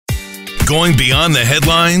Going beyond the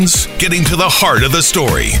headlines, getting to the heart of the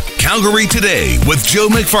story. Calgary Today with Joe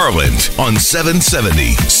McFarland on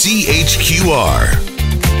 770 CHQR.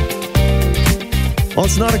 Well,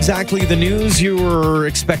 it's not exactly the news you were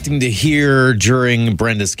expecting to hear during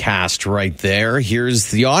Brenda's cast right there. Here's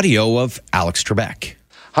the audio of Alex Trebek.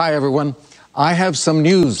 Hi, everyone. I have some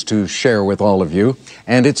news to share with all of you,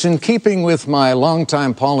 and it's in keeping with my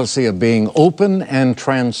longtime policy of being open and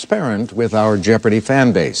transparent with our Jeopardy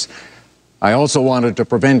fan base. I also wanted to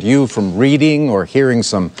prevent you from reading or hearing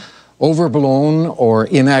some overblown or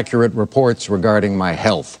inaccurate reports regarding my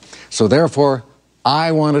health. So therefore,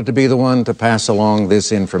 I wanted to be the one to pass along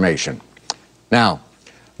this information. Now,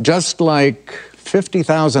 just like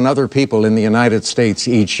 50,000 other people in the United States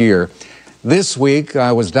each year, this week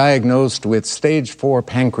I was diagnosed with stage 4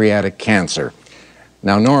 pancreatic cancer.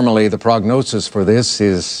 Now, normally the prognosis for this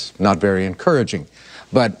is not very encouraging,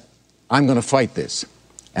 but I'm going to fight this,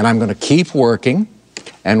 and I'm going to keep working,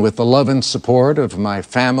 and with the love and support of my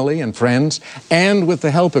family and friends, and with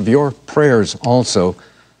the help of your prayers also,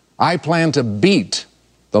 I plan to beat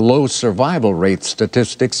the low survival rate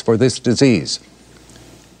statistics for this disease.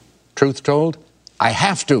 Truth told, I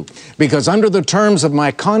have to, because under the terms of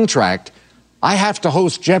my contract, I have to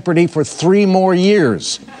host Jeopardy for 3 more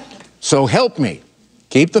years. So help me,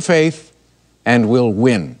 keep the faith, and we'll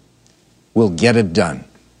win. We'll get it done.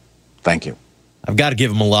 Thank you. I've got to give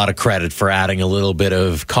him a lot of credit for adding a little bit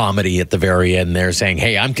of comedy at the very end there, saying,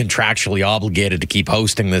 hey, I'm contractually obligated to keep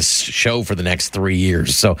hosting this show for the next 3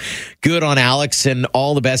 years. So good on Alex, and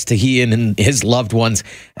all the best to he and his loved ones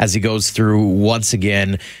as he goes through, once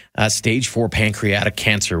again, stage 4 pancreatic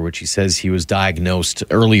cancer, which he says he was diagnosed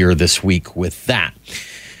earlier this week with that.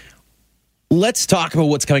 Let's talk about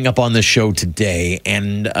what's coming up on the show today.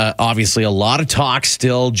 And obviously a lot of talk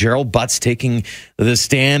still. Gerald Butts taking the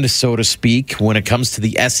stand, so to speak, when it comes to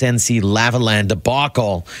the SNC Lavalin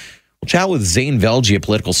debacle. We'll chat with Zain Velji, a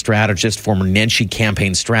political strategist, former Nenshi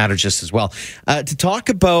campaign strategist as well, to talk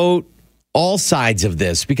about all sides of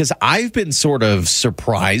this, because I've been sort of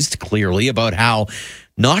surprised, clearly, about how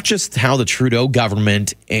not just how the Trudeau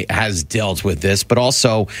government has dealt with this, but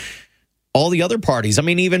also all the other parties. I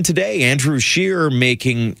mean, even today, Andrew Scheer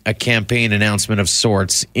making a campaign announcement of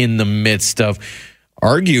sorts in the midst of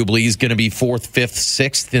arguably he's going to be 4th, 5th,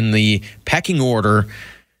 6th in the pecking order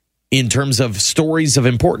in terms of stories of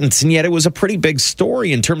importance. And yet it was a pretty big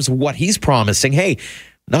story in terms of what he's promising. Hey,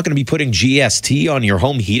 I'm not going to be putting GST on your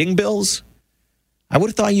home heating bills. I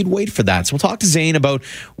would have thought you'd wait for that. So we'll talk to Zain about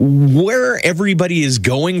where everybody is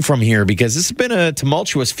going from here, because this has been a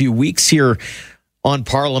tumultuous few weeks here on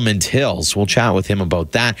Parliament Hill. So we'll chat with him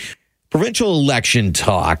about that. Provincial election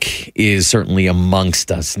talk is certainly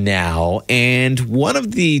amongst us now. And one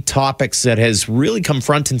of the topics that has really come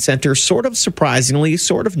front and center, sort of surprisingly,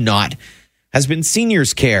 sort of not, has been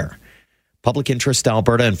seniors' care. Public Interest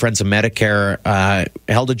Alberta and Friends of Medicare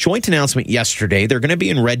held a joint announcement yesterday. They're going to be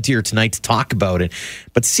in Red Deer tonight to talk about it.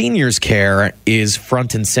 But seniors' care is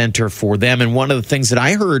front and center for them. And one of the things that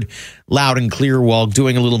I heard loud and clear while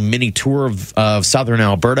doing a little mini tour of southern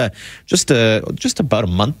Alberta just about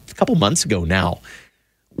a couple months ago now,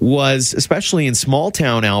 was, especially in small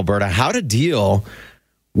town Alberta, how to deal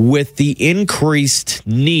with the increased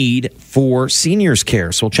need for seniors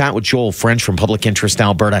care. So we'll chat with Joel French from Public Interest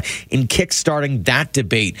Alberta in kickstarting that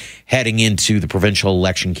debate heading into the provincial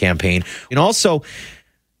election campaign. And also,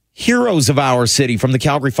 heroes of our city from the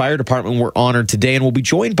Calgary Fire Department were honored today, and we'll be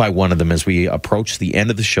joined by one of them as we approach the end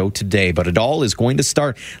of the show today. But it all is going to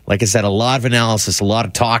start, like I said, a lot of analysis, a lot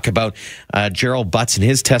of talk about Gerald Butts and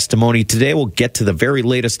his testimony today. We'll get to the very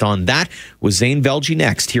latest on that with Zain Velji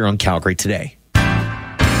next here on Calgary Today.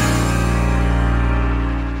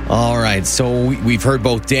 All right, so we've heard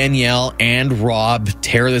both Danielle and Rob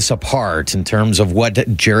tear this apart in terms of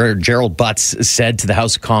what Gerald Butts said to the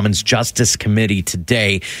House of Commons Justice Committee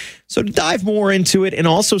today. So to dive more into it, and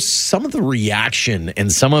also some of the reaction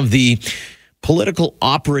and some of the political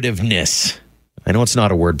operativeness, I know it's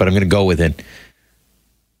not a word, but I'm going to go with it,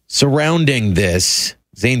 surrounding this.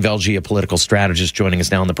 Zain Velji, a political strategist, joining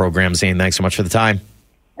us now on the program. Zain, thanks so much for the time.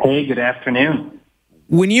 Hey, good afternoon.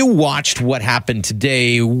 When you watched what happened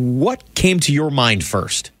today, what came to your mind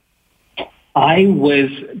first? I was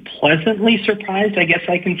pleasantly surprised, I guess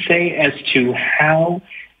I can say, as to how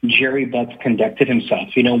Jerry Butts conducted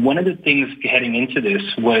himself. You know, one of the things heading into this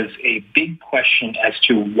was a big question as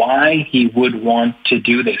to why he would want to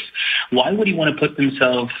do this. Why would he want to put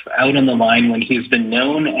himself out on the line when he's been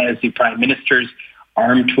known as the Prime Minister's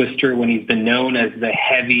arm twister when he's been known as the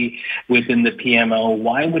heavy within the PMO?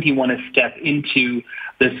 Why would he want to step into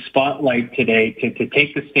the spotlight today to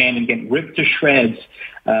take the stand and get ripped to shreds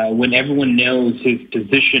when everyone knows his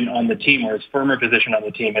position on the team, or his former position on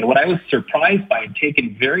the team? And what I was surprised by and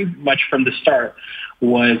taken very much from the start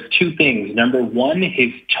was two things. Number one,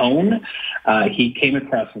 his tone. He came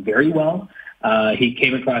across very well. He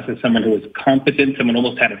came across as someone who was competent, someone who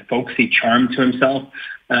almost had a folksy charm to himself.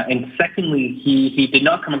 And secondly, he did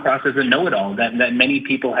not come across as a know-it-all that many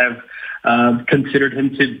people have considered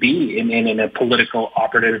him to be in a political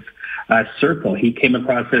operative circle. He came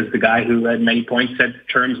across as the guy who at many points said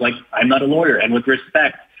terms like, "I'm not a lawyer," and with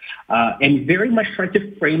respect. And very much tried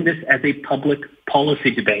to frame this as a public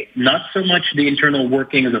policy debate, not so much the internal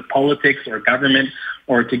workings of politics or government,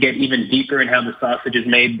 or to get even deeper in how the sausage is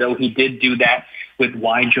made, though he did do that with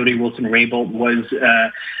why Jody Wilson-Raybould was,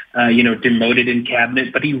 demoted in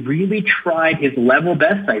cabinet. But he really tried his level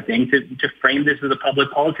best, I think, to frame this as a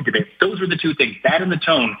public policy debate. Those were the two things. That and the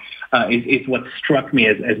tone is what struck me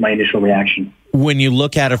as my initial reaction. When you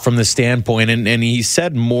look at it from the standpoint, and he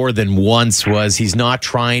said more than once, was he's not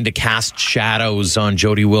trying to cast shadows on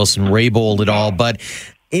Jody Wilson-Raybould at all, but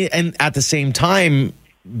and at the same time,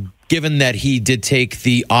 given that he did take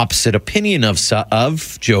the opposite opinion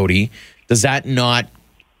of Jody, does that not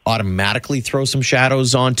automatically throw some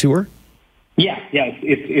shadows onto her? Yeah,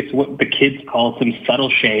 it's what the kids call some subtle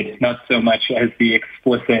shade, not so much as the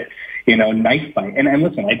explicit, knife fight. And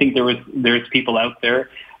listen, I think there's people out there,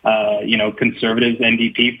 conservatives,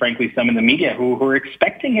 NDP, frankly, some in the media who are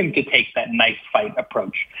expecting him to take that knife fight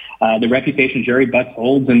approach. The reputation Gerald Butts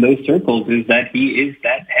holds in those circles is that he is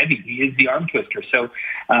that heavy. He is the arm twister. So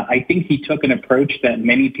I think he took an approach that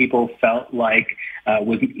many people felt like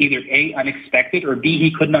was either A, unexpected, or B,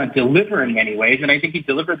 he could not deliver in many ways. And I think he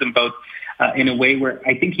delivered them both in a way where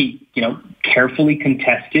I think he, carefully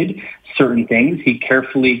contested certain things. He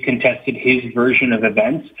carefully contested his version of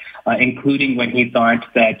events, including when he thought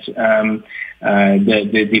that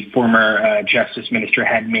the former justice minister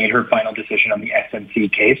had made her final decision on the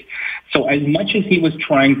SNC case. So as much as he was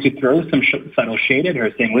trying to throw some subtle shade at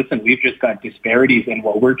her, saying, listen, we've just got disparities, and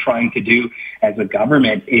what we're trying to do as a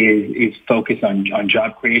government is focus on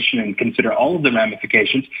job creation and consider all of the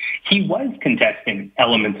ramifications, he was contesting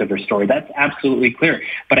elements of her story. That's absolutely clear.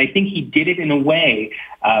 But I think he did it in a way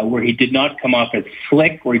where he did not come off as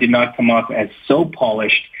slick, where he did not come off as so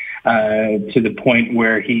polished, to the point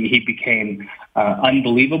where he became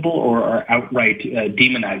unbelievable or outright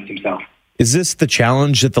demonized himself. Is this the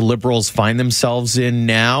challenge that the Liberals find themselves in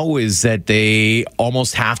now, is that they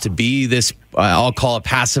almost have to be this, I'll call it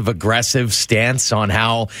passive-aggressive stance on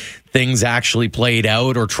how things actually played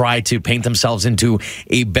out, or try to paint themselves into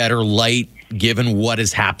a better light given what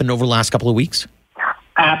has happened over the last couple of weeks?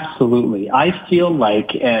 Absolutely. I feel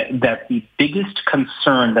like that the biggest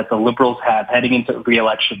concern that the Liberals have heading into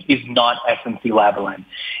re-election is not SNC-Lavalin.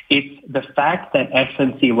 It's the fact that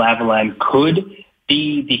SNC-Lavalin could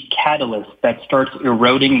be the catalyst that starts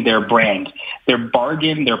eroding their brand, their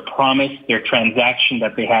bargain, their promise, their transaction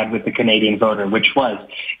that they had with the Canadian voter, which was,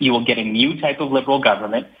 you will get a new type of Liberal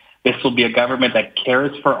government. This will be a government that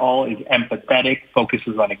cares for all, is empathetic,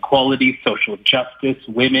 focuses on equality, social justice,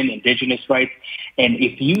 women, Indigenous rights. And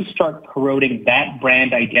if you start corroding that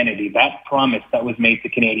brand identity, that promise that was made to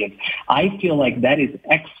Canadians, I feel like that is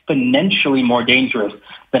exponentially more dangerous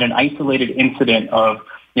than an isolated incident of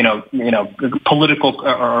political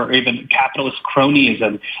or even capitalist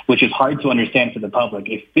cronyism, which is hard to understand for the public.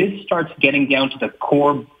 If this starts getting down to the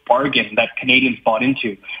core bargain that Canadians bought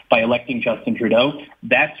into by electing Justin Trudeau,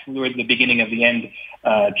 that's where the beginning of the end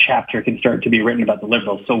chapter can start to be written about the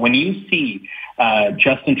Liberals. So when you see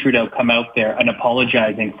Justin Trudeau come out there and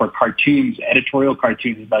apologizing for cartoons, editorial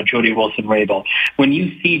cartoons about Jody Wilson-Raybould, when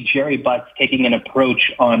you see Gerald Butts taking an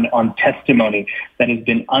approach on testimony that has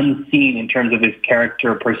been unseen in terms of his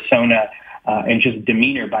character, persona, and just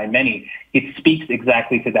demeanor by many, it speaks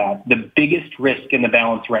exactly to that. The biggest risk in the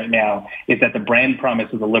balance right now is that the brand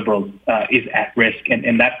promise of the Liberals is at risk,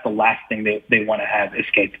 and that's the last thing they want to have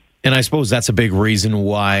escape. And I suppose that's a big reason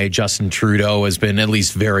why Justin Trudeau has been at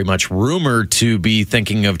least very much rumored to be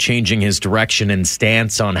thinking of changing his direction and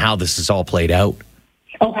stance on how this is all played out.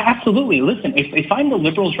 Oh, absolutely. Listen, if I'm the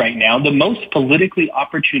Liberals right now, the most politically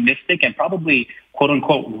opportunistic and probably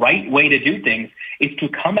quote-unquote right way to do things is to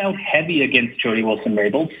come out heavy against Jody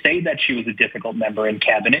Wilson-Raybould, say that she was a difficult member in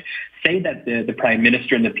cabinet, say that the Prime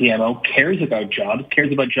Minister and the PMO cares about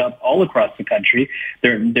jobs all across the country.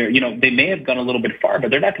 They may have gone a little bit far,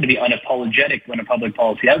 but they're not going to be unapologetic when a public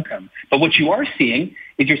policy outcome. But what you are seeing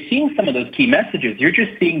is you're seeing some of those key messages. You're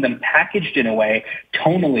just seeing them packaged in a way,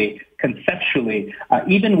 tonally, conceptually,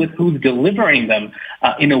 even with who's delivering them,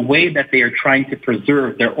 in a way that they are trying to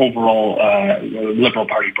preserve their overall Liberal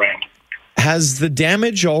Party brand. Has the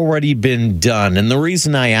damage already been done? And the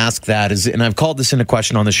reason I ask that is, and I've called this into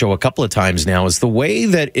question on the show a couple of times now, is the way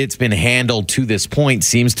that it's been handled to this point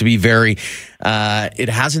seems to be very, it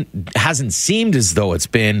hasn't seemed as though it's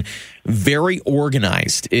been very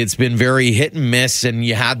organized. It's been very hit and miss, and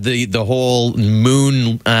you had the whole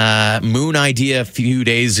moon idea a few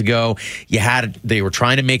days ago. They were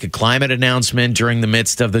trying to make a climate announcement during the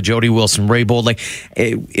midst of the Jody Wilson-Raybould. Like,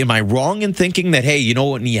 am I wrong in thinking that, hey, you know,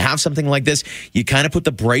 when you have something like this, you kind of put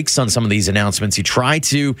the brakes on some of these announcements. You try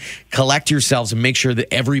to collect yourselves and make sure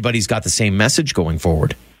that everybody's got the same message going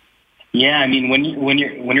forward. Yeah, I mean, when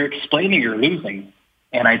you're explaining, you're losing.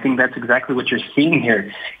 And I think that's exactly what you're seeing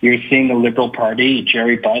here. You're seeing the Liberal Party,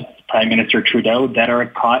 Gerry Butts, Prime Minister Trudeau, that are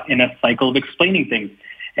caught in a cycle of explaining things.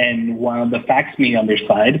 And while the facts may be on their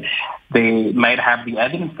side, they might have the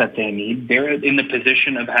evidence that they need. They're in the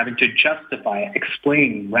position of having to justify,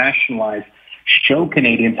 explain, rationalize, show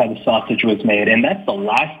Canadians how the sausage was made. And that's the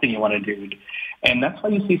last thing you want to do. And that's why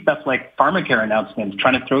you see stuff like pharmacare announcements,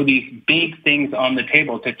 trying to throw these big things on the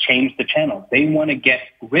table to change the channel. They want to get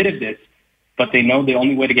rid of this, but they know the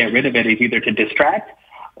only way to get rid of it is either to distract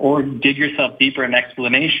or dig yourself deeper in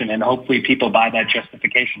explanation, and hopefully people buy that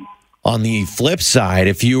justification. On the flip side,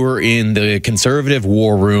 if you were in the Conservative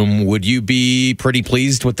war room, would you be pretty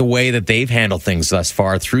pleased with the way that they've handled things thus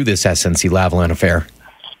far through this SNC-Lavalin affair?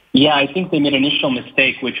 Yeah, I think they made an initial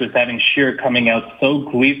mistake, which was having Scheer coming out so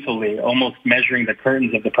gleefully, almost measuring the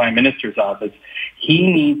curtains of the Prime Minister's office.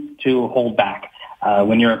 He needs to hold back.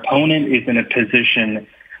 When your opponent is in a position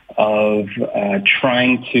of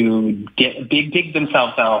trying to dig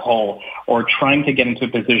themselves out a hole, or trying to get into a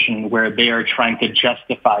position where they are trying to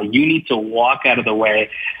justify, you need to walk out of the way,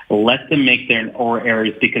 let them make their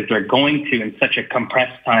errors, because they're going to in such a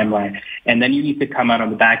compressed timeline. And then you need to come out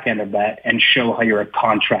on the back end of that and show how you're a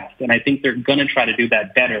contrast. And I think they're going to try to do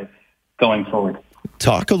that better going forward.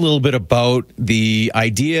 Talk a little bit about the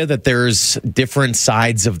idea that there's different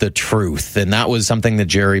sides of the truth. And that was something that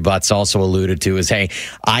Gerry Butts also alluded to, is, hey,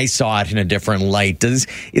 I saw it in a different light. Is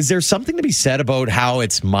there something to be said about how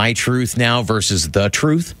it's my truth now versus the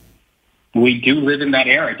truth? We do live in that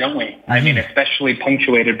era, don't we? I mean, especially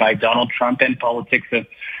punctuated by Donald Trump and politics of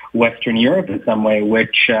Western Europe in some way,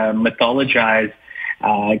 which mythologize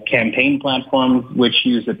campaign platforms, which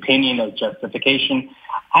use opinion as justification.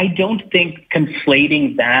 I don't think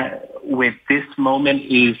conflating that with this moment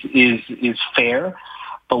is fair.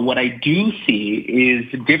 But what I do see is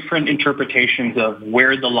different interpretations of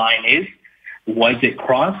where the line is. Was it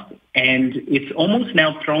crossed? And it's almost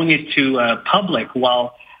now throwing it to public,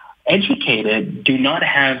 while educated do not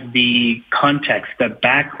have the context, the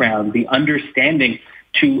background, the understanding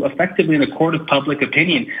to effectively, in the court of public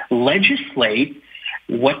opinion, legislate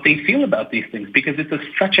what they feel about these things, because it's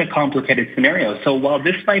such a complicated scenario. So while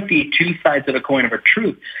this might be two sides of a coin of a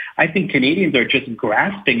truth, I think Canadians are just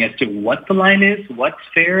grasping as to what the line is, what's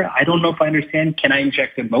fair. I don't know if I understand. Can I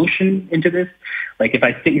inject emotion into this? Like, if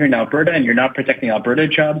I sit here in Alberta and you're not protecting Alberta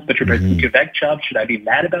jobs, but you're protecting Quebec jobs, should I be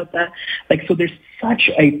mad about that? Like, so there's such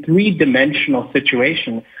a three-dimensional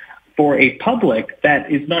situation for a public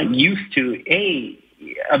that is not used to, A,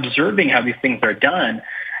 observing how these things are done,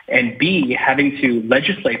 and B, having to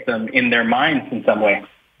legislate them in their minds in some way.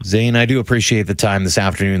 Zain, I do appreciate the time this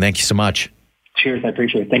afternoon. Thank you so much. Cheers, I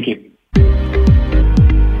appreciate it. Thank you.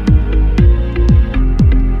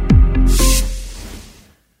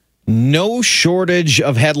 No shortage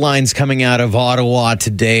of headlines coming out of Ottawa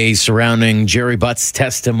today surrounding Gerry Butts'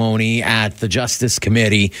 testimony at the Justice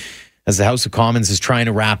Committee, as the House of Commons is trying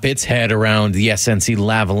to wrap its head around the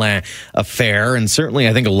SNC-Lavalin affair. And certainly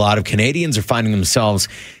I think a lot of Canadians are finding themselves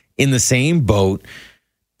in the same boat.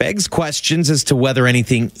 Begs questions as to whether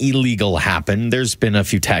anything illegal happened. There's been a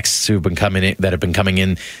few texts that have been coming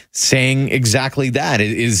in saying exactly that.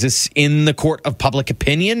 Is this in the court of public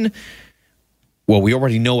opinion? Well, we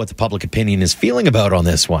already know what the public opinion is feeling about on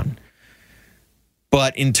this one.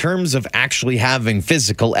 But in terms of actually having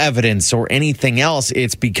physical evidence or anything else,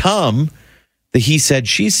 it's become the he said,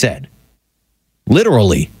 she said.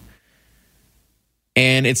 Literally.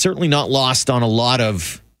 And it's certainly not lost on a lot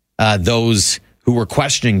of those who were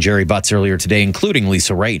questioning Gerry Butts earlier today, including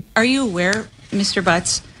Lisa Raitt. Are you aware, Mr.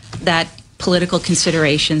 Butts, that political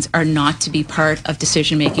considerations are not to be part of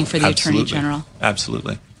decision-making for the Attorney General?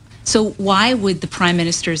 Absolutely. So why would the Prime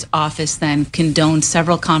Minister's office then condone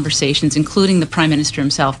several conversations, including the Prime Minister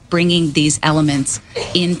himself, bringing these elements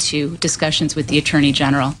into discussions with the Attorney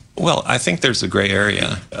General? Well, I think there's a gray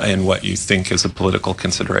area in what you think is a political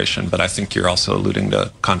consideration, but I think you're also alluding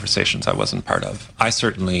to conversations I wasn't part of. I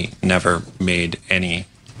certainly never made any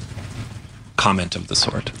comment of the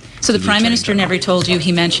sort. So the Prime Minister never told you,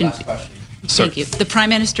 he mentioned... Thank you. The Prime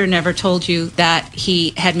Minister never told you that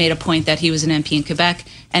he had made a point that he was an MP in Quebec,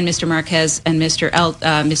 and Mr. Marquez and Mr.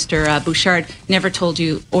 Bouchard never told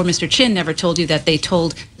you, or Mr. Chin never told you that they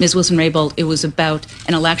told Ms. Wilson-Raybould it was about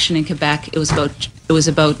an election in Quebec, it was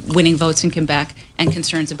about winning votes in Quebec and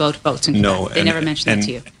concerns about votes in Quebec. No, they never mentioned that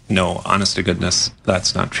to you. No, honest to goodness,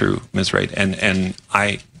 that's not true, Ms. Wright. And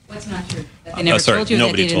I... What's not true? That they never told you,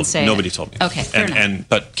 that they didn't say Nobody it? told me. Okay, fair enough.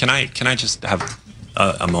 But can I just have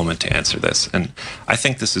a moment to answer this? And I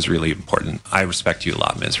think this is really important. I respect you a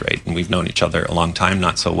lot, Ms. Wright, and we've known each other a long time,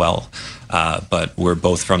 not so well, but we're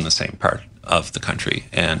both from the same part of the country.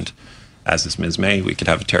 And as is Ms. May, we could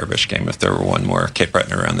have a Terrorbish game if there were one more Cape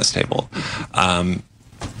Breton around this table.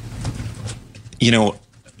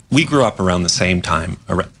 We grew up around the same time,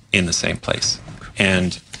 in the same place.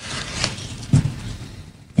 And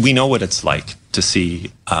we know what it's like to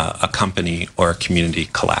see a company or a community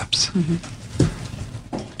collapse. Mm-hmm.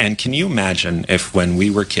 And can you imagine if when we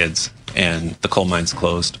were kids and the coal mines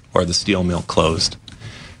closed or the steel mill closed,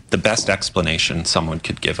 the best explanation someone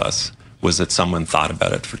could give us was that someone thought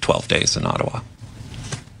about it for 12 days in Ottawa.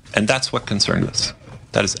 And that's what concerned us.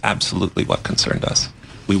 That is absolutely what concerned us.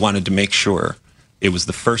 We wanted to make sure it was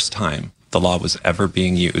the first time the law was ever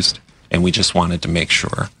being used, and we just wanted to make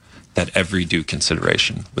sure that every due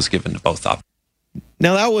consideration was given to both options.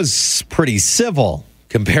 Now, that was pretty civil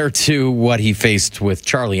compared to what he faced with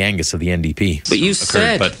Charlie Angus of the NDP. But you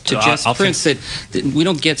said to Jess Prince that we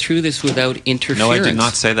don't get through this without interference. No, I did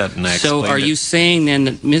not say that, and I explained it. So are you saying then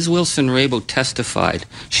that Ms. Wilson-Raybould testified?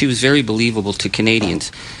 She was very believable to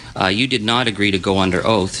Canadians. You did not agree to go under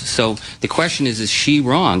oath. So the question is she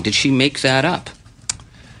wrong? Did she make that up?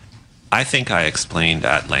 I think I explained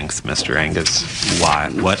at length, Mr. Angus,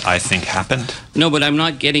 what I think happened. No, but I'm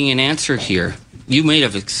not getting an answer here. You may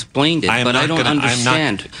have explained it, but I don't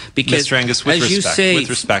understand. Because, Mr. Angus,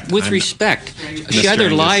 with respect, she either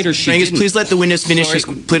lied or she didn't. Please let the witness finish.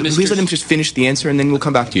 Please let him just finish the answer, and then we'll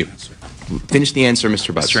come back to you. Finish the answer,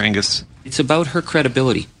 Mr. Butts. Mr. Angus. It's about her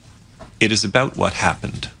credibility. It is about what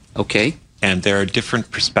happened. Okay. And there are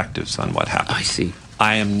different perspectives on what happened. I see.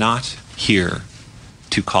 I am not here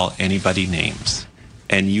to call anybody names,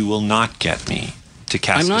 and you will not get me to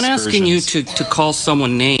cast aspersions. I'm not asking you to call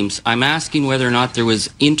someone names. I'm asking whether or not there was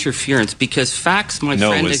interference, because facts, my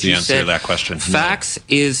friend, as you said, to that question. Facts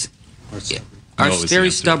are very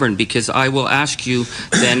stubborn, because I will ask you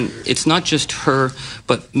then, it's not just her,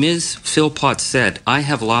 but Ms. Philpott said, I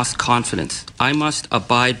have lost confidence. I must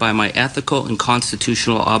abide by my ethical and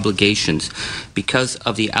constitutional obligations because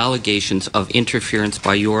of the allegations of interference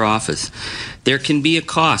by your office. There can be a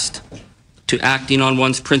cost to acting on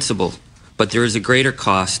one's principle, but there is a greater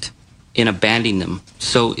cost in abandoning them.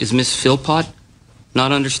 So is Ms. Philpott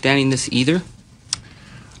not understanding this either?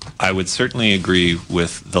 I would certainly agree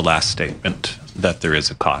with the last statement, that there is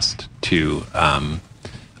a cost to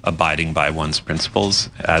abiding by one's principles,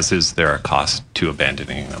 as is there a cost to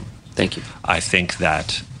abandoning them. Thank you. I think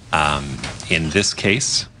that in this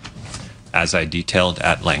case, as I detailed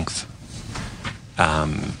at length,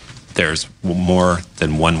 there's more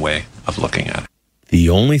than one way of looking at it. The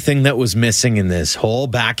only thing that was missing in this whole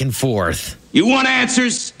back and forth. You want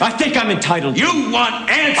answers? I think I'm entitled. You want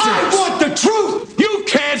answers? I want the truth. You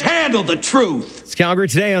can't handle the truth. It's Calgary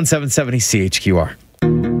Today on 770 CHQR.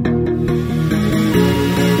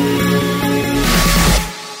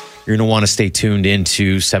 You're going to want to stay tuned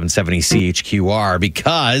into 770 CHQR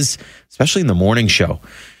because, especially in the morning show,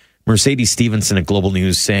 Mercedes Stephenson at Global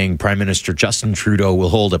News saying Prime Minister Justin Trudeau will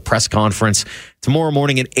hold a press conference tomorrow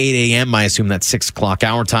morning at 8 a.m. I assume that's 6 o'clock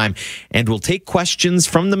our time, and will take questions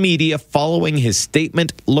from the media following his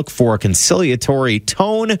statement. Look for a conciliatory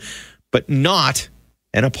tone, but not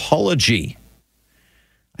an apology.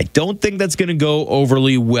 I don't think that's going to go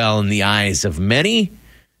overly well in the eyes of many.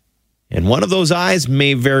 And one of those eyes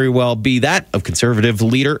may very well be that of Conservative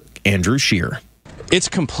leader Andrew Scheer. It's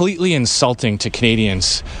completely insulting to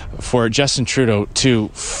Canadians for Justin Trudeau to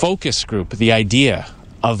focus group the idea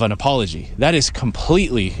of an apology. That is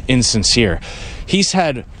completely insincere. He's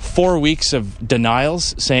had 4 weeks of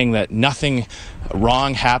denials saying that nothing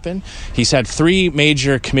wrong happened. He's had 3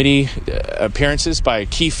 major committee appearances by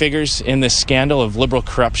key figures in this scandal of Liberal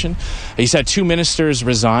corruption. He's had 2 ministers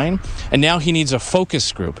resign, and now he needs a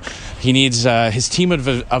focus group. He needs his team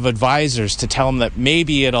of advisors to tell him that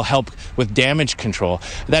maybe it'll help with damage control.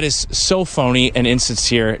 That is so phony and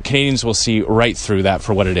insincere. Canadians will see right through that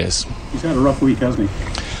for what it is. He's had a rough week, hasn't he?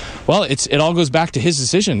 Well, it all goes back to his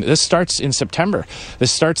decision. This starts in September.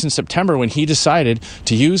 When he decided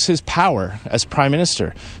to use his power as Prime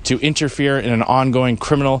Minister to interfere in an ongoing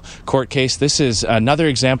criminal court case. This is another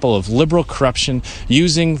example of liberal corruption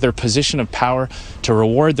using their position of power to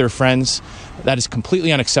reward their friends. That is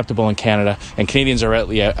completely unacceptable in Canada, and Canadians are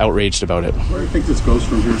rightly outraged about it. Where do you think this goes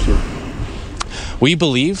from here, sir? We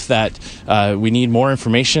believe that we need more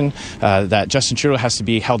information, that Justin Trudeau has to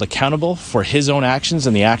be held accountable for his own actions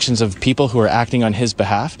and the actions of people who are acting on his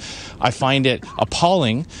behalf. I find it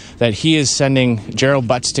appalling that he is sending Gerald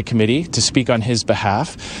Butts to committee to speak on his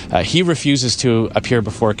behalf. He refuses to appear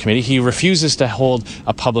before a committee. He refuses to hold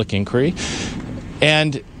a public inquiry.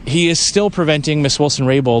 And he is still preventing Ms.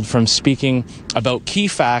 Wilson-Raybould from speaking about key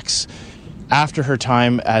facts after her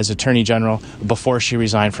time as Attorney General before she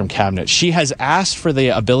resigned from Cabinet. She has asked for the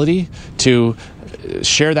ability to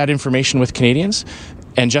share that information with Canadians,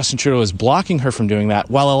 and Justin Trudeau is blocking her from doing that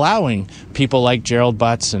while allowing people like Gerald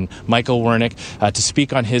Butts and Michael Wernick to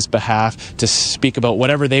speak on his behalf, to speak about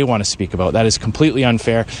whatever they want to speak about. That is completely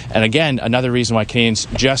unfair. And again, another reason why Canadians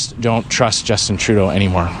just don't trust Justin Trudeau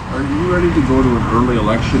anymore. Are you ready to go to an early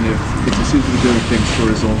election if he seems to be doing things for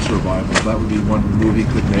his own survival? That would be one move he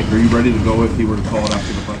could make. Are you ready to go if he were to call it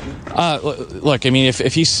after the budget? Look, I mean,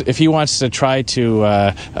 if he wants to try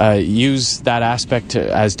to use that aspect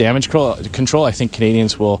as damage control, I think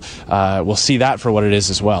Canadians will see that for what it is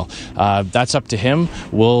as well. That's up to him.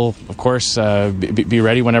 We'll, of course, be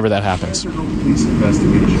ready whenever that happens. There's no police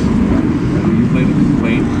investigation. You've made a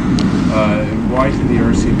complaint. Why to the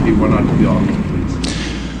RCMP? Why not to the Ottawa Police?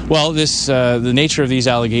 Well, the nature of these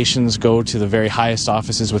allegations go to the very highest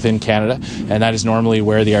offices within Canada, and that is normally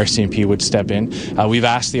where the RCMP would step in. We've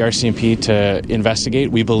asked the RCMP to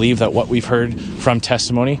investigate. We believe that what we've heard from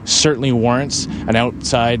testimony certainly warrants an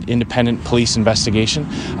outside independent police investigation.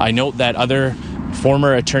 I note that other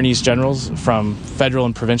former attorneys generals from federal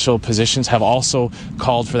and provincial positions have also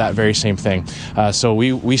called for that very same thing. So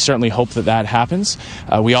we certainly hope that happens.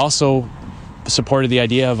 We also supported the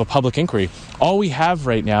idea of a public inquiry. All we have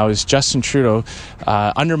right now is Justin Trudeau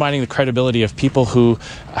undermining the credibility of people who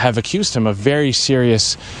have accused him of very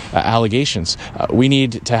serious allegations. We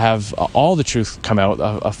need to have all the truth come out,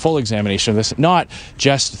 a full examination of this, not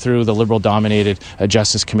just through the Liberal-dominated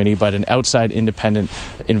Justice Committee, but an outside independent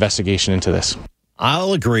investigation into this.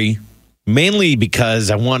 I'll agree. Mainly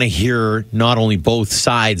because I want to hear not only both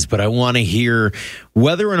sides, but I want to hear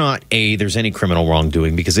whether or not, A, there's any criminal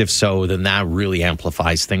wrongdoing, because if so, then that really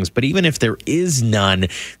amplifies things. But even if there is none,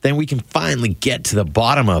 then we can finally get to the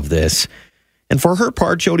bottom of this. And for her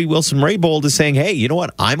part, Jody Wilson-Raybould is saying, hey, you know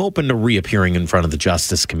what? I'm open to reappearing in front of the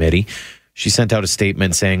Justice Committee. She sent out a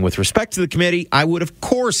statement saying, with respect to the committee, I would, of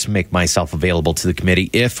course, make myself available to the committee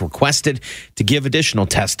if requested to give additional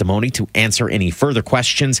testimony, to answer any further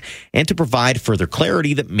questions, and to provide further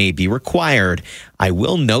clarity that may be required. I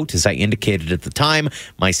will note, as I indicated at the time,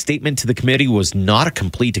 my statement to the committee was not a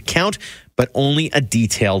complete account, but only a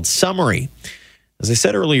detailed summary. As I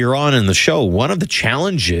said earlier on in the show, one of the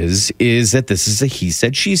challenges is that this is a he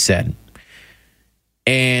said, she said.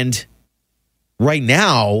 And right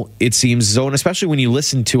now, it seems as though, and especially when you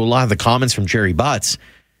listen to a lot of the comments from Gerald Butts,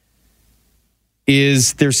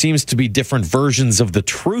 is there seems to be different versions of the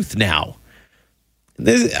truth now.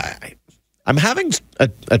 I'm having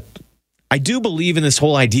I do believe in this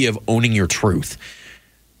whole idea of owning your truth.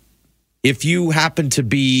 If you happen to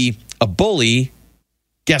be a bully,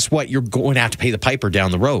 guess what? You're going to have to pay the piper down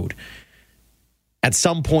the road. At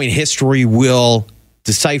some point, history will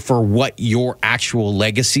decipher what your actual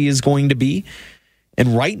legacy is going to be.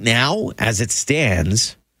 And right now, as it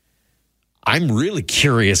stands, I'm really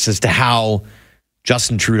curious as to how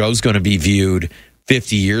Justin Trudeau is going to be viewed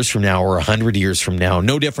 50 years from now or 100 years from now.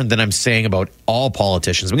 No different than I'm saying about all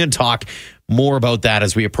politicians. I'm going to talk more about that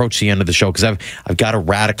as we approach the end of the show, because I've got a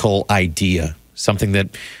radical idea, something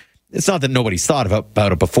that it's not that nobody's thought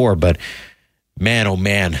about it before, but man, oh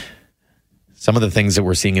man, some of the things that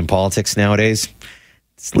we're seeing in politics nowadays,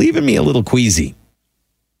 it's leaving me a little queasy.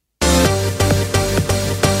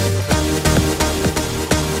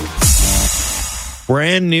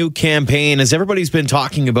 Brand new campaign, as everybody's been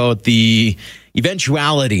talking about the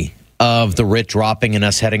eventuality of the writ dropping and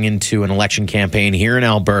us heading into an election campaign here in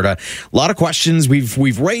Alberta. A lot of questions.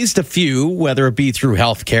 We've raised a few, whether it be through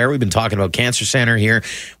healthcare. We've been talking about cancer center here.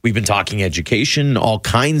 We've been talking education, all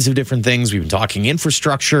kinds of different things. We've been talking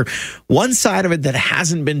infrastructure. One side of it that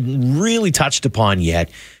hasn't been really touched upon yet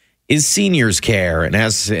is seniors care. And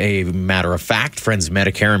as a matter of fact, Friends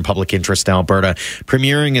Medicare and Public Interest Alberta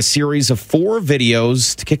premiering a series of 4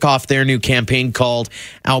 videos to kick off their new campaign called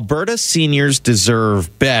Alberta Seniors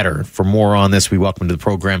Deserve Better. For more on this, we welcome to the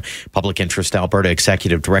program Public Interest Alberta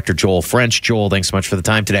Executive Director Joel French. Joel, thanks so much for the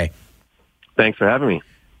time today. Thanks for having me.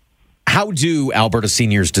 How do Alberta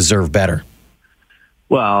seniors deserve better?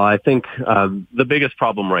 Well, I think the biggest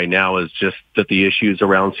problem right now is just that the issues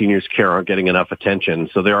around seniors care aren't getting enough attention.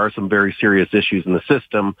 So there are some very serious issues in the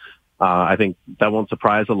system. I think that won't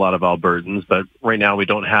surprise a lot of Albertans, but right now we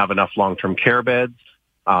don't have enough long-term care beds.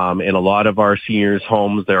 In a lot of our seniors'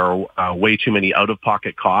 homes, there are way too many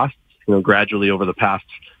out-of-pocket costs. Gradually over the past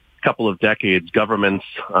couple of decades, governments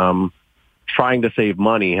trying to save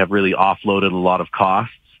money have really offloaded a lot of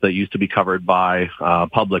costs that used to be covered by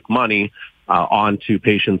public money onto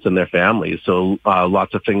patients and their families. So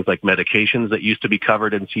lots of things like medications that used to be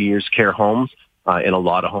covered in seniors' care homes, in a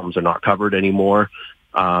lot of homes are not covered anymore.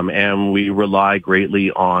 And we rely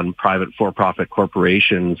greatly on private for-profit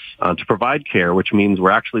corporations to provide care, which means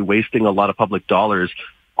we're actually wasting a lot of public dollars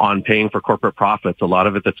on paying for corporate profits, a lot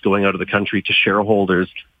of it that's going out of the country to shareholders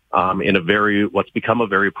in what's become a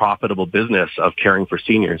very profitable business of caring for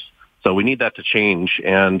seniors. So we need that to change.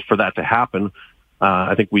 And for that to happen,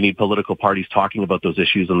 I think we need political parties talking about those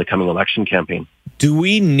issues in the coming election campaign. Do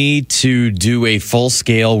we need to do a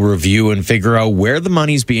full-scale review and figure out where the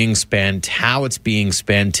money's being spent, how it's being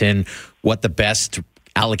spent, and what the best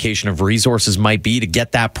allocation of resources might be to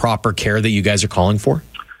get that proper care that you guys are calling for?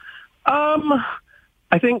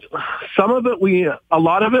 I think a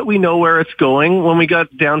lot of it, we know where it's going. When we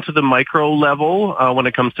got down to the micro level, when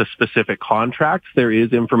it comes to specific contracts, there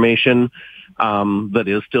is information that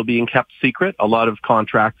is still being kept secret. A lot of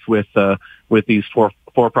contracts with these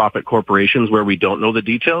for-profit corporations where we don't know the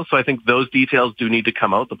details. So I think those details do need to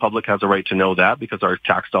come out. The public has a right to know that because our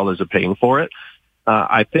tax dollars are paying for it.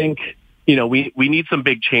 I think, we need some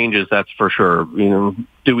big changes, that's for sure.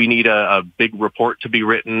 Do we need a big report to be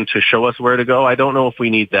written to show us where to go? I don't know if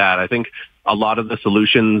we need that. I think a lot of the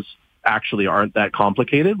solutions actually aren't that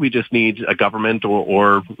complicated. We just need a government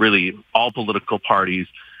or really all political parties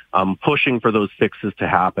pushing for those fixes to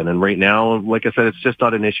happen. And right now, like I said, it's just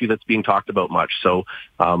not an issue that's being talked about much. So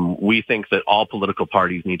we think that all political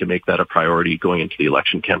parties need to make that a priority going into the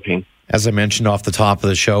election campaign. As I mentioned off the top of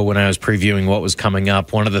the show when I was previewing what was coming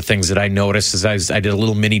up, one of the things that I noticed is I did a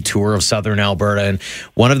little mini tour of southern Alberta, and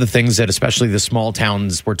one of the things that especially the small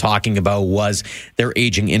towns were talking about was their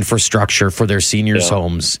aging infrastructure for their seniors'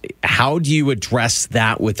 homes. How do you address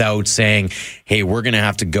that without saying, hey, we're going to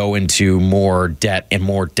have to go into more debt and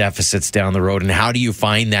more deficits down the road? And how do you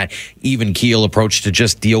find that even keel approach to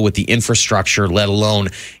just deal with the infrastructure, let alone,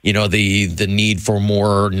 the need for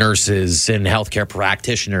more nurses and healthcare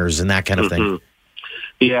practitioners and that kind of thing?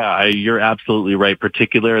 Yeah, you're absolutely right,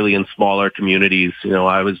 particularly in smaller communities.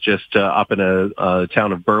 I was just up in a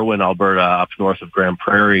town of Berwyn, Alberta, up north of Grand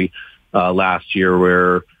Prairie last year,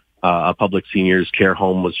 where a public seniors care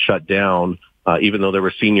home was shut down. Even though there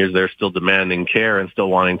were seniors there still demanding care and still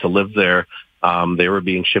wanting to live there, they were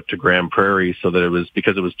being shipped to Grand Prairie so that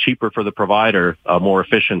because it was cheaper for the provider, more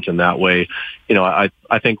efficient in that way.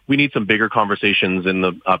 I think we need some bigger conversations in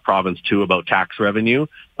the province too about tax revenue.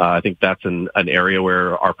 I think that's an area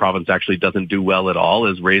where our province actually doesn't do well at all,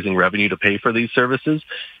 is raising revenue to pay for these services.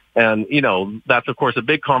 And, that's of course a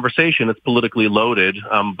big conversation. It's politically loaded.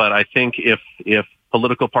 But I think if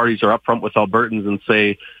political parties are upfront with Albertans and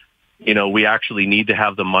say, we actually need to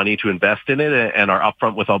have the money to invest in it and are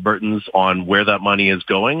upfront with Albertans on where that money is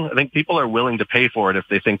going, I think people are willing to pay for it if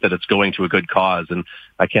they think that it's going to a good cause. And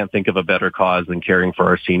I can't think of a better cause than caring for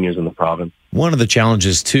our seniors in the province. One of the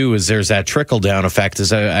challenges, too, is there's that trickle-down effect.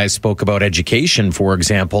 As I spoke about education, for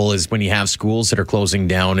example, is when you have schools that are closing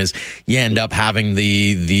down, is you end up having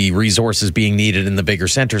the resources being needed in the bigger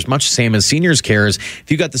centers, much the same as seniors care is.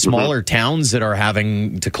 If you've got the smaller towns that are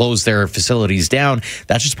having to close their facilities down,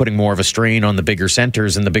 that's just putting more of a strain on the bigger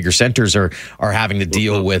centers, and the bigger centers are having to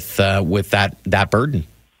deal with that burden.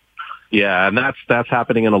 Yeah, and that's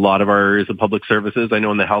happening in a lot of our areas of public services. I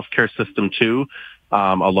know in the healthcare system, too.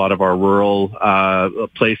 A lot of our rural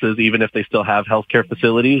places, even if they still have healthcare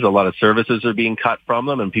facilities, a lot of services are being cut from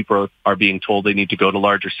them, and people are being told they need to go to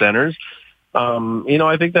larger centers.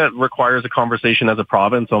 I think that requires a conversation as a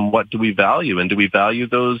province on what do we value, and do we value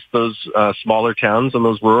those smaller towns and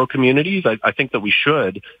those rural communities? I think that we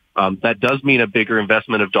should. That does mean a bigger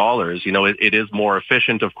investment of dollars. It is more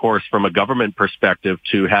efficient, of course, from a government perspective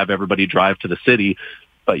to have everybody drive to the city.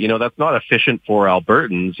 But, that's not efficient for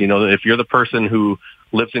Albertans. If you're the person who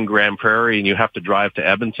lives in Grand Prairie and you have to drive to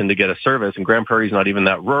Edmonton to get a service, and Grand Prairie is not even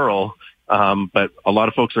that rural, But a lot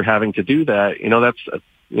of folks are having to do that. That's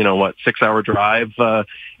 6-hour drive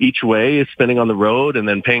each way, spending on the road, and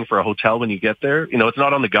then paying for a hotel when you get there. It's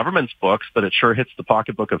not on the government's books, but it sure hits the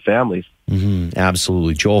pocketbook of families.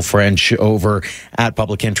 Absolutely. Joel French over at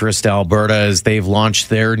Public Interest Alberta, as they've launched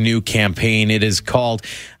their new campaign. It is called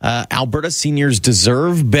Alberta Seniors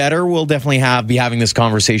Deserve Better. We'll definitely be having this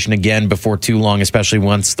conversation again before too long, especially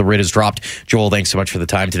once the writ is dropped. Joel, thanks so much for the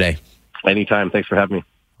time today. Anytime. Thanks for having me.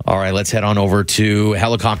 All right, let's head on over to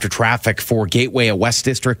helicopter traffic for Gateway, a West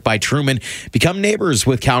District by Truman. Become neighbors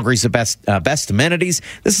with Calgary's best amenities.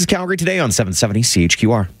 This is Calgary Today on 770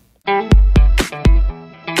 CHQR.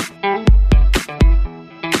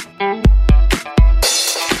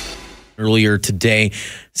 Earlier today,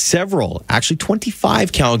 actually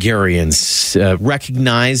 25 Calgarians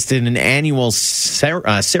recognized in an annual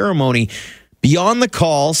ceremony Beyond the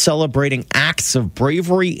Call, celebrating acts of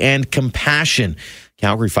bravery and compassion.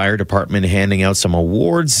 Calgary Fire Department handing out some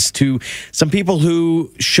awards to some people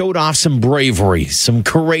who showed off some bravery, some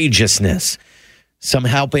courageousness, some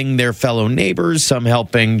helping their fellow neighbors, some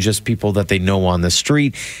helping just people that they know on the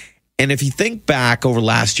street. And if you think back over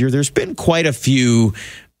last year, there's been quite a few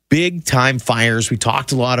big-time fires. We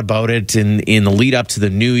talked a lot about it in the lead-up to the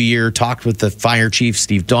new year, talked with the fire chief,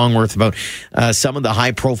 Steve Dongworth, about some of the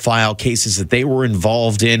high-profile cases that they were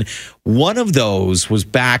involved in. One of those was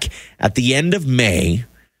back at the end of May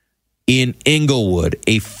in Inglewood,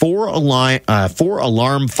 a four-alarm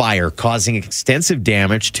fire causing extensive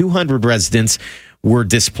damage. 200 residents were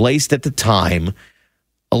displaced at the time.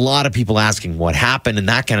 A lot of people asking what happened and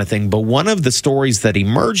that kind of thing. But one of the stories that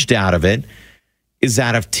emerged out of it is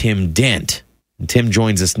that of Tim Dent. And Tim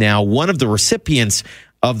joins us now, one of the recipients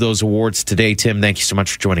of those awards today. Tim, thank you so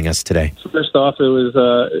much for joining us today. First off, it was,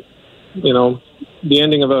 the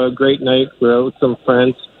ending of a great night. We were out with some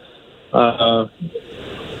friends.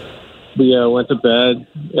 We went to bed.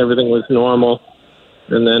 Everything was normal.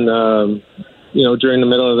 And then, during the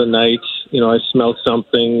middle of the night, I smelled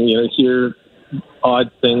something, hear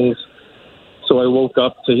odd things. So I woke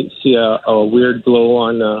up to see a weird glow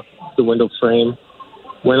on the window frame.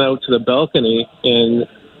 Went out to the balcony and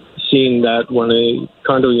seen that one of the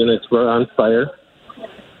condo units were on fire.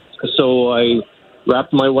 So I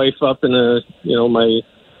wrapped my wife up in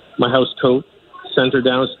my house coat, sent her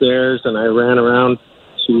downstairs, and I ran around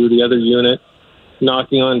to the other unit,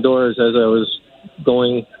 knocking on doors as I was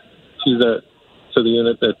going to the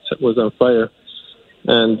unit that was on fire.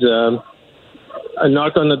 And I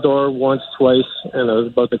knocked on the door once, twice, and I was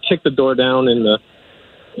about to kick the door down, and the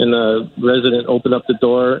resident opened up the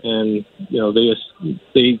door, and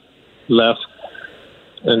they left.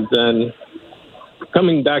 And then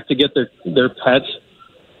coming back to get their pets,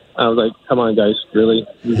 I was like, "Come on, guys, really?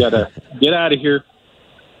 You gotta get out of here.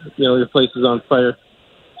 Your place is on fire."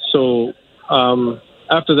 So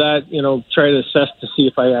after that, try to assess to see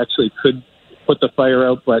if I actually could put the fire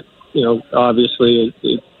out, but obviously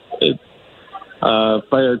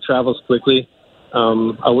fire travels quickly.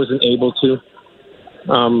 I wasn't able to.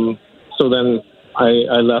 So then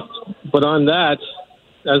I left. But on that,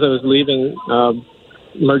 as I was leaving,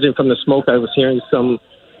 emerging from the smoke, I was hearing some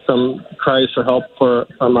cries for help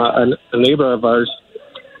from a neighbor of ours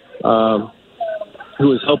who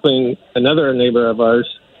was helping another neighbor of ours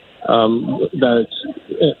that's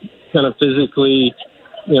kind of physically,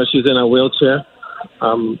 she's in a wheelchair.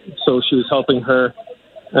 So she was helping her,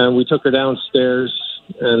 and we took her downstairs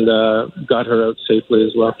and got her out safely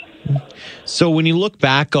as well. So when you look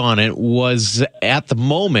back on it, was at the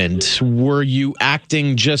moment, were you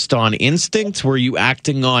acting just on instinct? Were you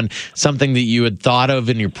acting on something that you had thought of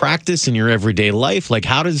in your practice, in your everyday life? Like,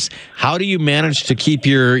 how do you manage to keep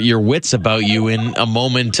your wits about you in a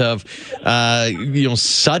moment of,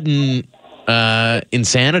 sudden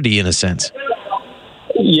insanity, in a sense?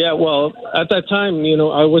 Yeah, well, at that time,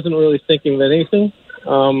 I wasn't really thinking of anything.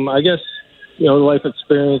 I guess, life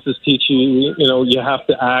experiences teach you, you have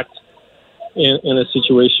to act in a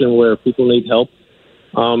situation where people need help.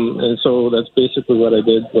 And so that's basically what I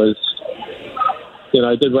did was,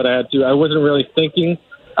 I did what I had to. I wasn't really thinking.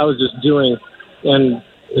 I was just doing. And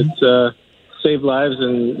it saved lives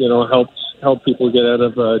and, helped people get out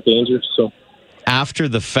of danger. So after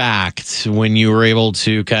the fact, when you were able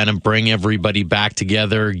to kind of bring everybody back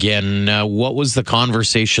together again, what was the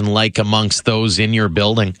conversation like amongst those in your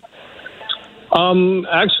building?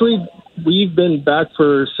 Actually, we've been back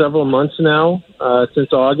for several months now,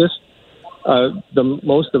 since August,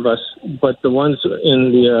 most of us, but the ones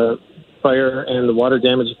in the fire and the water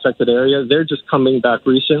damage affected area, they're just coming back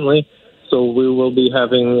recently. So we will be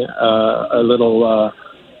having a little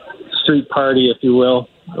street party, if you will,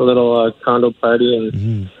 a little condo party,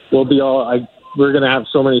 and we'll be we're going to have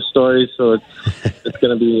so many stories, so it's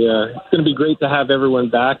going to be great to have everyone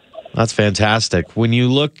back. That's fantastic. When you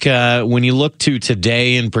look to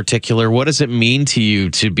today in particular, what does it mean to you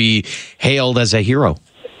to be hailed as a hero?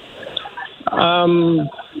 I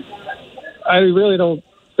really don't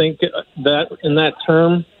think that in that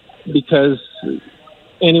term, because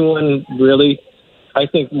anyone really, I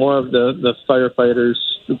think more of the firefighters,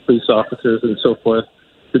 the police officers and so forth,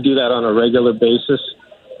 who do that on a regular basis.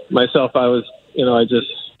 Myself, I just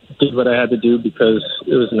did what I had to do because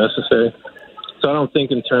it was necessary. So I don't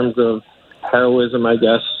think in terms of heroism, I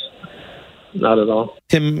guess, not at all.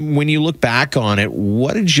 Tim, when you look back on it,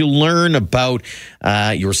 what did you learn about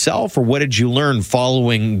yourself, or what did you learn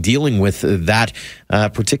following dealing with that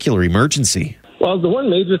particular emergency? Well, the one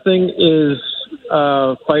major thing is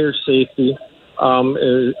fire safety.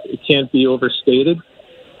 It can't be overstated.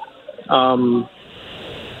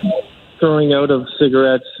 Throwing out of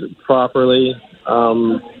cigarettes properly,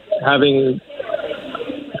 having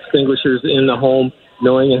extinguishers in the home,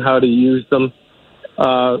 knowing how to use them,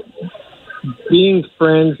 being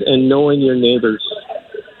friends and knowing your neighbors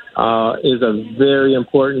is a very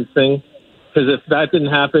important thing, because if that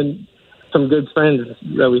didn't happen, some good friends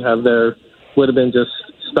that we have there would have been just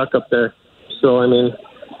stuck up there. So, I mean,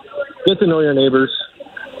 get to know your neighbors.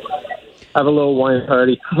 Have a little wine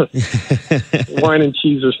party. Wine and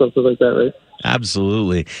cheese or something like that, right?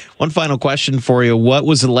 Absolutely. One final question for you. What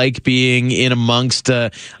was it like being in amongst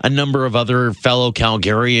a number of other fellow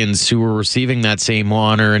Calgarians who were receiving that same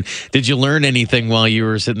honor? And did you learn anything while you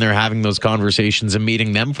were sitting there having those conversations and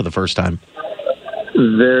meeting them for the first time?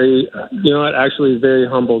 Very, actually very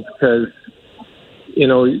humbled, because,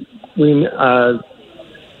 we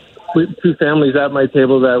two families at my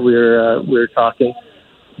table that we were talking.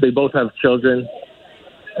 They both have children,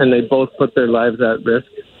 and they both put their lives at risk.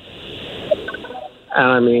 And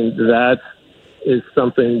I mean, that is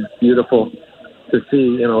something beautiful to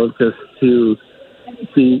see, just to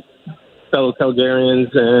see fellow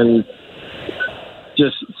Calgarians and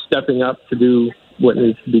just stepping up to do what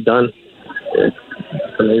needs to be done. It's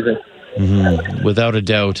amazing. Mm-hmm. Without a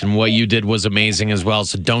doubt. And what you did was amazing as well.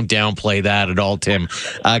 So don't downplay that at all, Tim.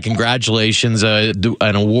 Congratulations.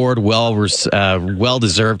 An award well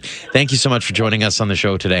deserved. Thank you so much for joining us on the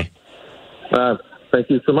show today. Thank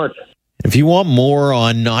you so much. If you want more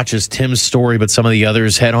on not just Tim's story, but some of the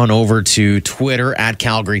others, head on over to Twitter at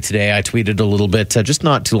Calgary Today. I tweeted a little bit just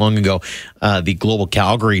not too long ago, the Global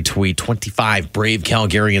Calgary tweet, 25 brave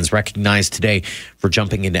Calgarians recognized today for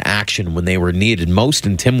jumping into action when they were needed most.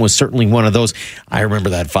 And Tim was certainly one of those. I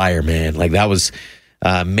remember that fire, man. Like that was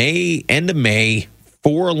end of May.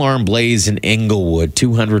 4-alarm blaze in Inglewood,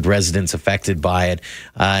 200 residents affected by it.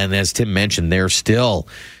 And as Tim mentioned, they're still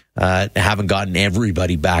haven't gotten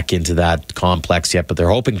everybody back into that complex yet, but they're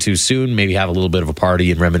hoping to soon, maybe have a little bit of a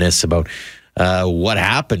party and reminisce about what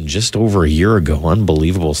happened just over a year ago.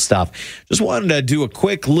 Unbelievable stuff. Just wanted to do a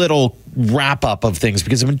quick little wrap up of things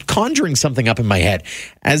because I've been conjuring something up in my head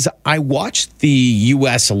as I watched the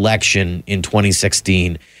U.S. election in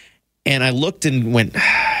 2016, and I looked and went,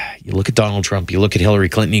 you look at Donald Trump, you look at Hillary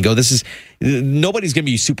Clinton, you go, nobody's going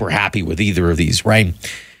to be super happy with either of these, right?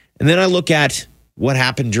 And then I look at what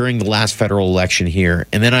happened during the last federal election here,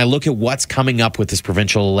 and then I look at what's coming up with this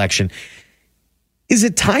provincial election. Is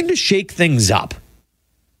it time to shake things up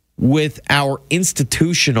with our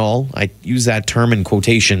institutional, I use that term in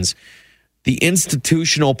quotations, the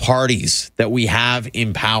institutional parties that we have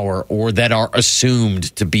in power or that are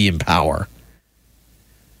assumed to be in power?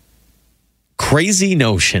 Crazy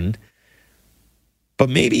notion. But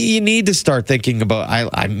maybe you need to start thinking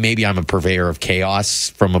about, maybe I'm a purveyor of chaos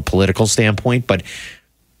from a political standpoint, but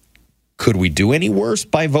could we do any worse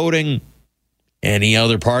by voting any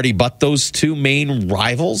other party but those two main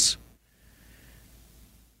rivals?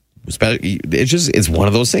 It's one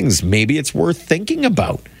of those things. Maybe it's worth thinking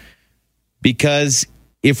about. Because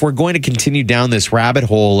if we're going to continue down this rabbit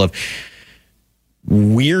hole of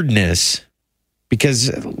weirdness,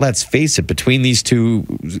 because let's face it, between these two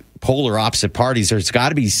polar opposite parties, there's got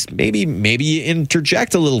to be maybe you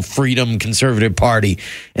interject a little Freedom Conservative Party,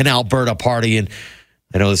 an Alberta Party, and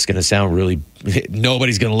I know this is going to sound really,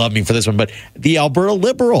 nobody's going to love me for this one, but the Alberta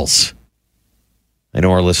Liberals. I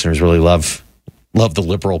know our listeners really love the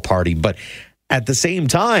Liberal Party, but at the same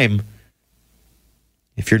time,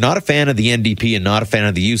 if you're not a fan of the NDP and not a fan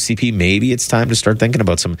of the UCP, maybe it's time to start thinking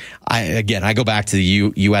about some. I go back to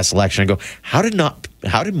the U.S. election and go, how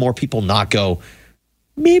did more people not go?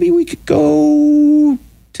 Maybe we could go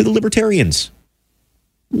to the Libertarians.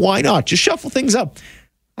 Why not? Just shuffle things up.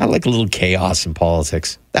 I like a little chaos in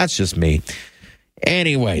politics. That's just me.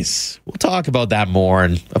 Anyways, we'll talk about that more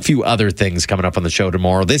and a few other things coming up on the show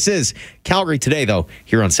tomorrow. This is Calgary Today, though,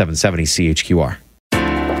 here on 770 CHQR.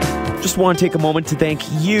 Just want to take a moment to thank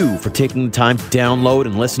you for taking the time to download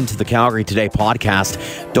and listen to the Calgary Today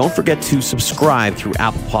podcast. Don't forget to subscribe through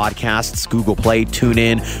Apple Podcasts, Google Play,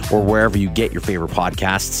 TuneIn, or wherever you get your favorite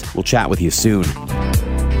podcasts. We'll chat with you soon.